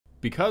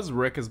Because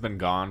Rick has been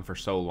gone for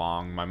so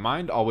long, my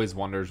mind always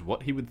wonders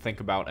what he would think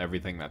about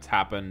everything that's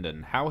happened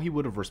and how he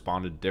would have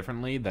responded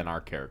differently than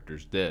our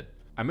characters did.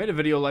 I made a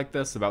video like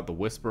this about the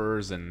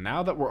Whisperers, and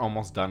now that we're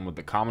almost done with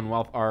the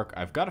Commonwealth arc,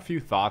 I've got a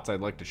few thoughts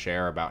I'd like to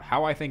share about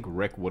how I think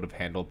Rick would have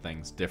handled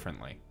things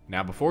differently.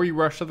 Now, before you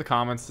rush to the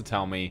comments to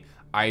tell me,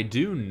 I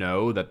do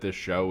know that this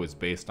show is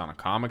based on a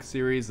comic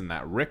series and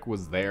that Rick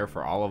was there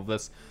for all of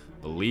this.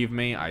 Believe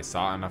me, I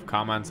saw enough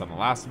comments on the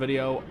last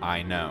video,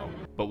 I know.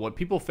 But what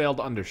people fail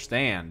to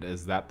understand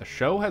is that the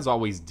show has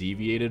always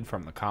deviated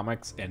from the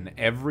comics in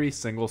every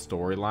single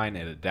storyline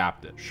it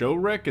adapted. Show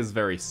Rick is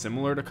very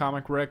similar to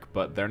comic Rick,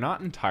 but they're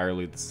not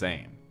entirely the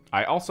same.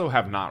 I also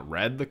have not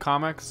read the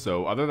comics,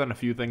 so other than a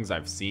few things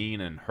I've seen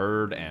and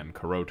heard and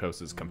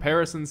Karotos'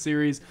 comparison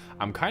series,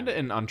 I'm kinda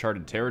in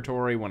uncharted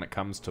territory when it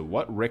comes to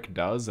what Rick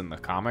does in the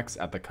comics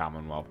at the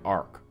Commonwealth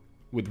arc.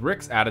 With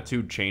Rick's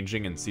attitude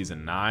changing in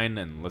Season 9,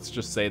 and let's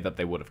just say that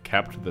they would have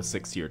kept the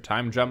 6-year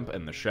time jump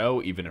in the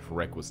show even if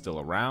Rick was still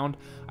around,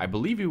 I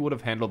believe he would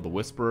have handled the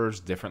Whisperers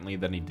differently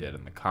than he did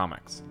in the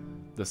comics.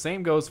 The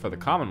same goes for the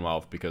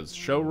Commonwealth, because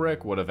show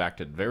Rick would have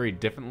acted very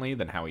differently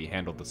than how he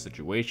handled the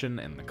situation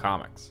in the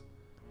comics.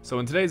 So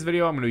in today's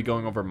video, I'm going to be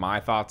going over my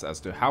thoughts as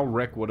to how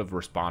Rick would have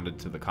responded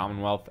to the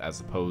Commonwealth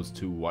as opposed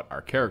to what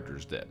our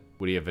characters did.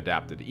 Would he have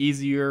adapted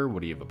easier?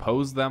 Would he have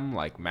opposed them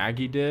like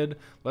Maggie did?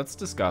 Let's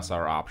discuss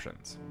our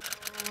options.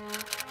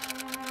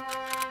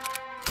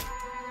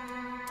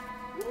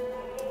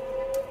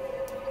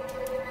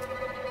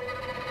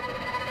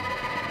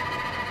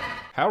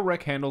 How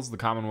Rick handles the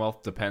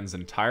Commonwealth depends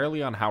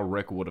entirely on how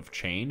Rick would have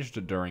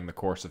changed during the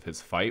course of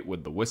his fight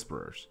with the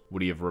Whisperers.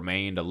 Would he have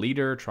remained a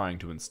leader trying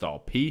to install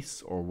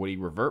peace, or would he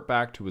revert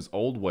back to his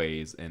old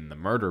ways in the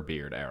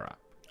Murderbeard era?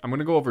 I'm going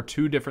to go over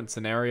two different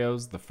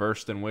scenarios, the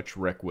first in which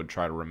Rick would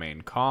try to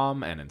remain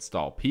calm and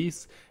install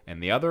peace,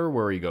 and the other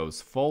where he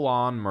goes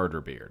full-on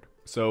Murderbeard.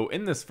 So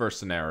in this first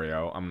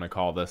scenario, I'm going to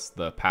call this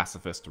the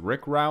pacifist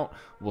Rick route.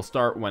 We'll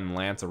start when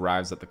Lance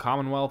arrives at the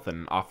Commonwealth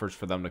and offers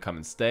for them to come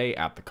and stay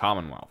at the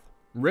Commonwealth.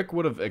 Rick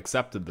would have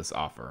accepted this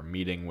offer,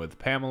 meeting with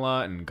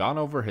Pamela and gone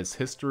over his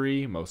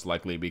history, most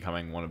likely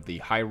becoming one of the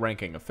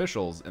high-ranking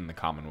officials in the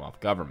Commonwealth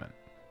government.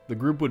 The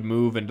group would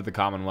move into the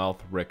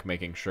Commonwealth, Rick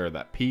making sure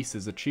that peace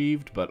is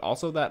achieved, but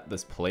also that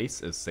this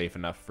place is safe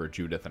enough for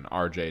Judith and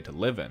RJ to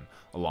live in,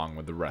 along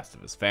with the rest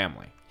of his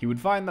family. He would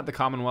find that the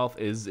Commonwealth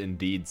is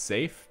indeed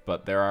safe,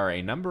 but there are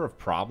a number of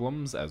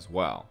problems as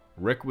well.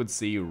 Rick would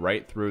see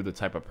right through the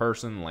type of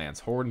person Lance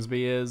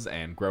Hornsby is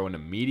and grow an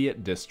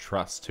immediate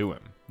distrust to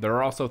him. There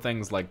are also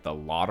things like the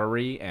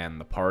lottery and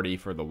the party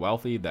for the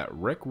wealthy that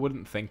Rick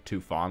wouldn't think too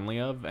fondly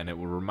of, and it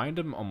would remind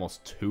him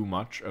almost too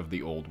much of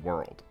the old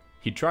world.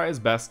 He'd try his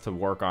best to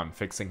work on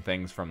fixing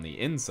things from the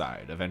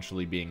inside,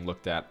 eventually being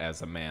looked at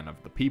as a man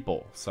of the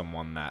people,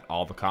 someone that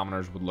all the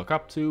commoners would look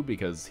up to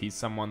because he's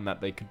someone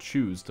that they could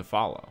choose to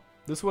follow.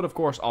 This would of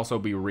course also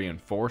be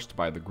reinforced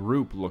by the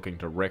group looking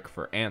to Rick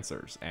for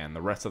answers, and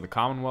the rest of the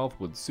Commonwealth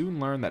would soon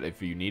learn that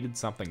if you needed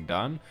something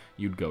done,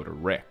 you'd go to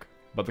Rick.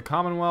 But the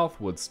Commonwealth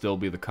would still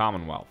be the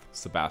Commonwealth.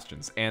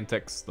 Sebastian's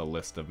antics, the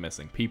list of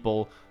missing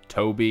people,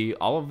 Toby,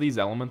 all of these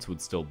elements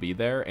would still be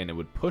there, and it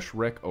would push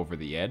Rick over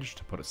the edge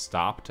to put a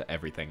stop to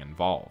everything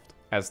involved.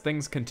 As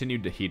things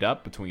continued to heat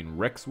up between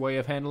Rick's way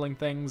of handling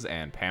things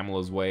and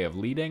Pamela's way of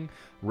leading,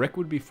 Rick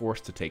would be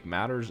forced to take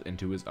matters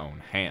into his own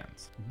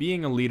hands.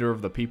 Being a leader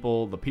of the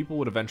people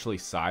would eventually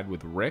side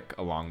with Rick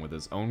along with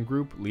his own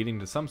group, leading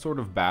to some sort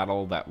of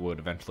battle that would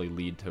eventually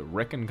lead to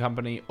Rick and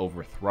company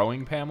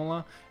overthrowing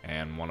Pamela,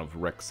 and one of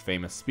Rick's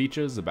famous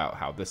speeches about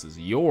how this is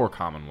your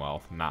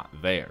Commonwealth, not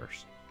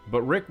theirs.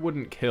 But Rick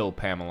wouldn't kill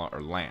Pamela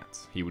or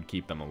Lance. He would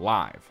keep them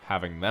alive,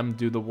 having them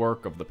do the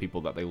work of the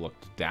people that they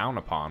looked down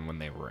upon when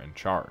they were in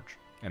charge.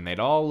 And they'd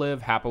all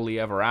live happily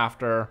ever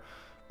after.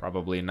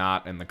 Probably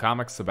not. In the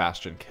comics,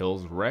 Sebastian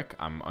kills Rick.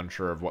 I'm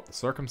unsure of what the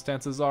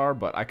circumstances are,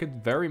 but I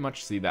could very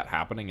much see that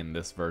happening in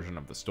this version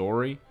of the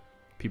story.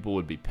 People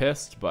would be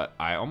pissed, but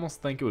I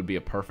almost think it would be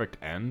a perfect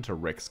end to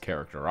Rick's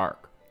character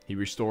arc. He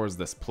restores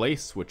this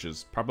place, which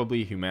is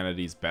probably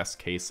humanity's best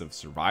case of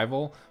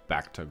survival,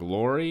 back to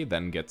glory,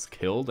 then gets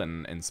killed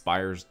and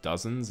inspires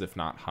dozens, if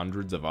not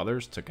hundreds of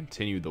others to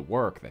continue the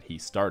work that he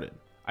started.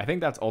 I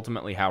think that's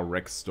ultimately how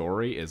Rick's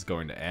story is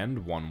going to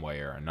end one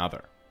way or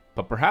another.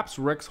 But perhaps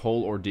Rick's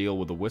whole ordeal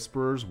with the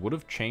Whisperers would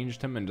have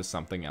changed him into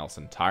something else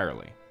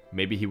entirely.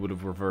 Maybe he would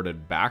have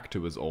reverted back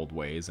to his old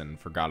ways and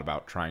forgot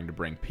about trying to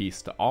bring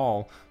peace to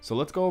all, so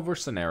let's go over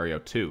scenario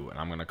 2, and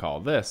I'm going to call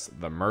this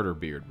the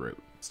Murderbeard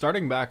route.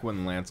 Starting back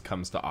when Lance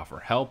comes to offer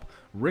help,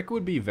 Rick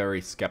would be very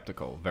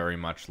skeptical, very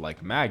much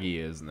like Maggie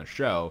is in the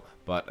show,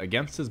 but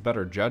against his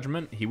better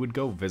judgment, he would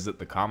go visit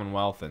the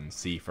Commonwealth and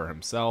see for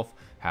himself,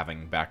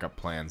 having backup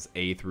plans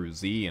A through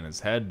Z in his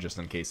head just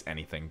in case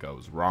anything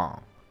goes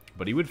wrong.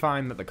 But he would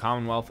find that the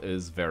Commonwealth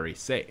is very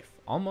safe,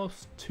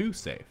 almost too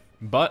safe.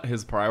 But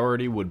his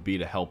priority would be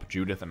to help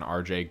Judith and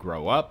RJ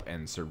grow up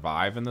and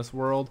survive in this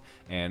world,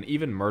 and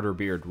even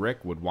Murderbeard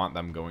Rick would want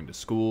them going to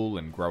school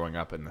and growing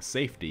up in the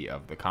safety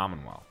of the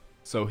Commonwealth.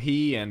 So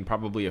he and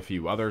probably a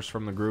few others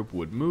from the group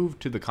would move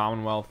to the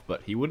Commonwealth,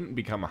 but he wouldn't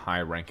become a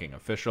high-ranking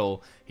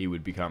official, he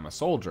would become a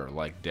soldier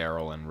like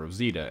Daryl and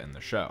Rosita in the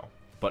show.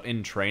 But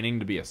in training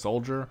to be a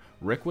soldier,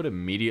 Rick would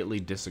immediately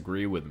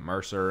disagree with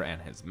Mercer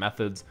and his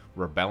methods,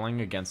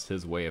 rebelling against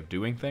his way of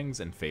doing things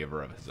in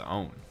favor of his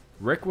own.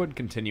 Rick would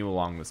continue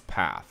along this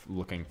path,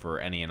 looking for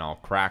any and all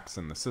cracks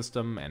in the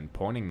system and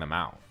pointing them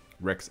out.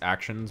 Rick's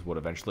actions would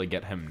eventually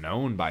get him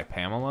known by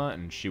Pamela,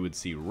 and she would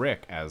see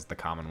Rick as the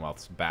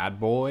Commonwealth's bad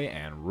boy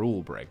and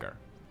rule breaker.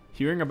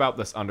 Hearing about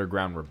this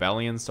underground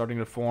rebellion starting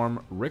to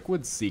form, Rick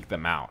would seek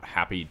them out,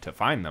 happy to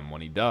find them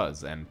when he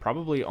does, and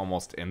probably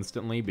almost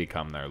instantly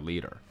become their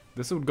leader.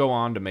 This would go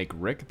on to make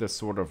Rick this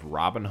sort of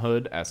Robin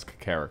Hood-esque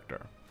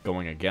character,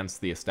 going against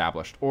the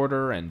established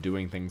order and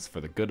doing things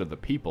for the good of the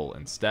people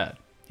instead.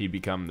 He'd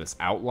become this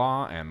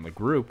outlaw, and the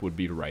group would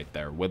be right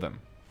there with him.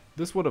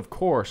 This would of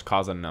course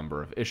cause a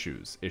number of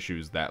issues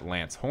that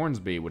Lance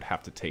Hornsby would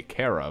have to take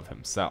care of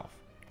himself.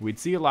 We'd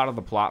see a lot of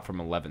the plot from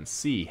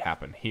 11C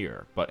happen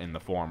here, but in the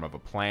form of a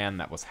plan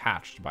that was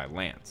hatched by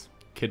Lance.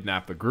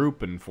 Kidnap the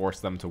group and force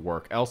them to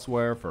work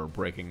elsewhere for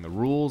breaking the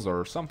rules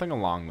or something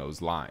along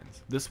those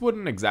lines. This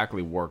wouldn't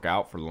exactly work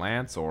out for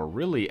Lance or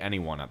really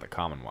anyone at the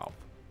Commonwealth,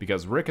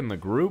 because Rick and the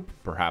group,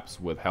 perhaps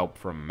with help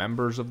from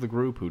members of the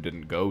group who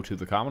didn't go to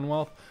the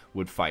Commonwealth,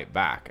 would fight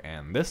back,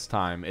 and this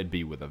time it'd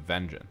be with a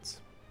vengeance.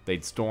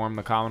 They'd storm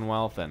the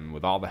Commonwealth, and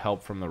with all the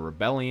help from the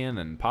rebellion,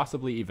 and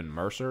possibly even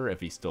Mercer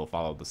if he still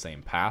followed the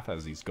same path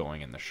as he's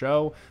going in the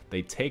show,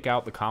 they'd take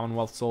out the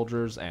Commonwealth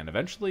soldiers and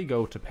eventually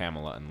go to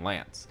Pamela and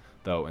Lance,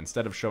 though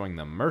instead of showing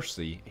them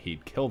mercy,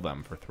 he'd kill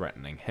them for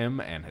threatening him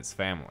and his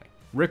family.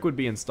 Rick would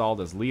be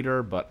installed as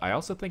leader, but I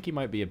also think he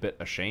might be a bit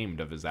ashamed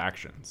of his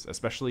actions,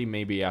 especially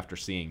maybe after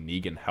seeing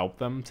Negan help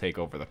them take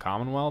over the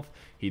Commonwealth.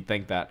 He'd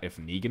think that if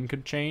Negan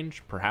could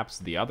change, perhaps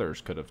the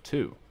others could have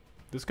too.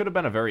 This could have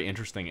been a very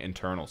interesting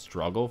internal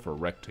struggle for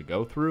Rick to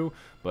go through,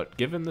 but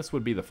given this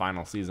would be the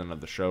final season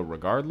of the show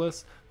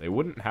regardless, they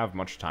wouldn't have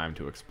much time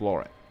to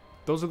explore it.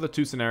 Those are the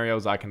two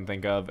scenarios I can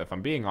think of. If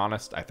I'm being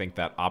honest, I think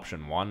that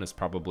option 1 is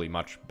probably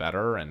much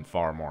better and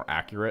far more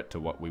accurate to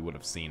what we would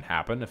have seen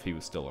happen if he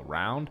was still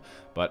around,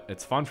 but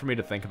it's fun for me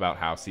to think about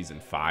how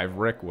Season 5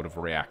 Rick would have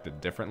reacted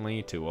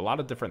differently to a lot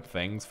of different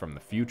things from the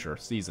future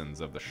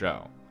seasons of the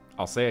show.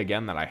 I'll say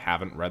again that I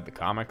haven't read the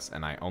comics,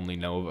 and I only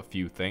know of a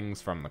few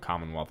things from the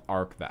Commonwealth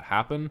arc that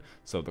happen,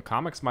 so the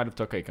comics might have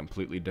took a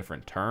completely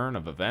different turn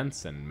of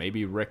events, and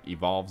maybe Rick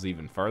evolves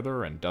even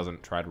further and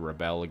doesn't try to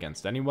rebel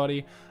against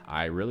anybody.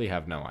 I really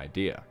have no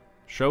idea.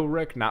 Show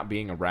Rick not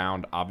being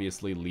around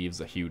obviously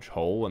leaves a huge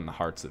hole in the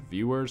hearts of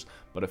viewers,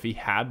 but if he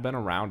had been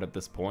around at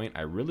this point,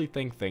 I really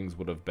think things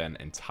would have been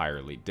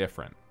entirely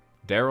different.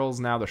 Daryl's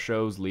now the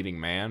show's leading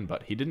man,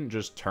 but he didn't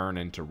just turn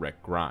into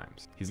Rick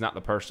Grimes. He's not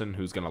the person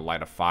who's going to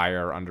light a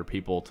fire under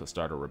people to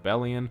start a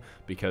rebellion,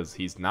 because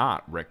he's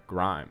not Rick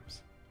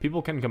Grimes.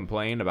 People can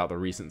complain about the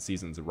recent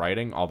season's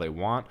writing all they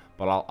want,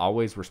 but I'll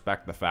always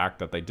respect the fact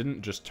that they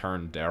didn't just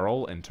turn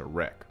Daryl into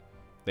Rick.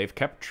 They've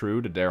kept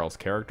true to Daryl's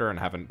character and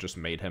haven't just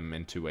made him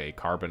into a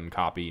carbon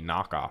copy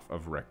knockoff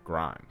of Rick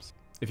Grimes.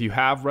 If you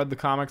have read the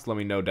comics, let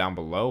me know down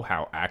below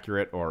how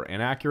accurate or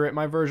inaccurate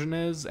my version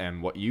is,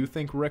 and what you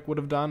think Rick would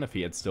have done if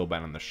he had still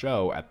been on the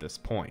show at this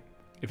point.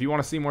 If you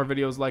want to see more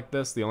videos like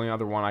this, the only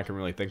other one I can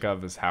really think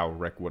of is how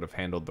Rick would have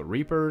handled the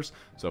Reapers,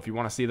 so if you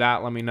want to see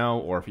that, let me know,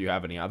 or if you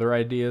have any other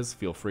ideas,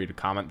 feel free to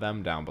comment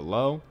them down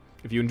below.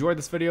 If you enjoyed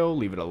this video,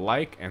 leave it a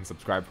like, and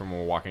subscribe for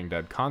more Walking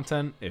Dead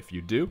content. If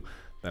you do,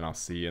 then I'll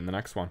see you in the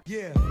next one.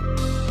 Yeah.